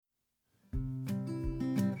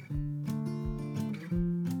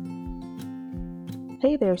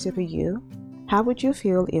Hey there, Super You. How would you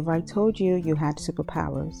feel if I told you you had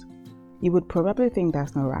superpowers? You would probably think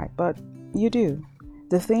that's not right, but you do.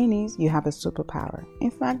 The thing is, you have a superpower. In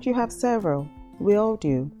fact, you have several. We all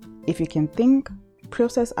do. If you can think,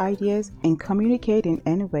 process ideas, and communicate in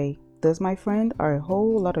any way, those, my friend, are a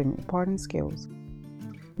whole lot of important skills.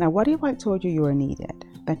 Now, what if I told you are needed,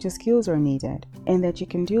 that your skills are needed, and that you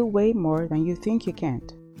can do way more than you think you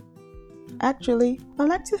can't? Actually, I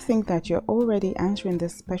like to think that you're already answering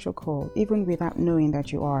this special call even without knowing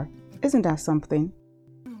that you are. Isn't that something?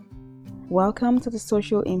 Welcome to the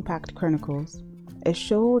Social Impact Chronicles, a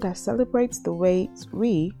show that celebrates the ways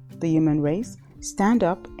we, the human race, stand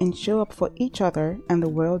up and show up for each other and the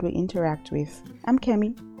world we interact with. I'm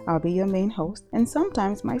Kemi, I'll be your main host, and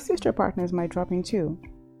sometimes my sister partners might drop in too.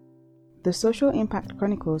 The Social Impact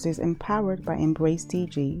Chronicles is empowered by Embrace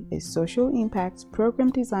DG, a social impact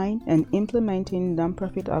program design and implementing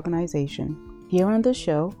nonprofit organization. Here on the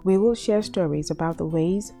show, we will share stories about the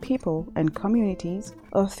ways people and communities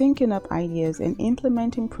are thinking up ideas and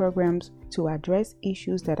implementing programs to address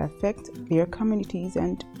issues that affect their communities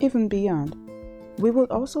and even beyond. We will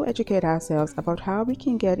also educate ourselves about how we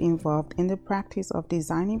can get involved in the practice of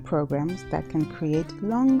designing programs that can create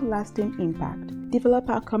long-lasting impact, develop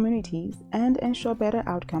our communities, and ensure better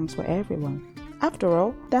outcomes for everyone. After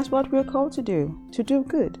all, that's what we're called to do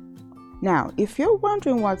good. Now, if you're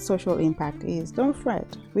wondering what social impact is, don't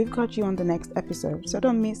fret. We've got you on the next episode, so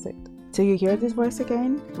don't miss it. Till you hear this voice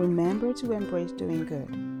again, remember to embrace doing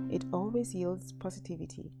good. It always yields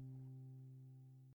positivity.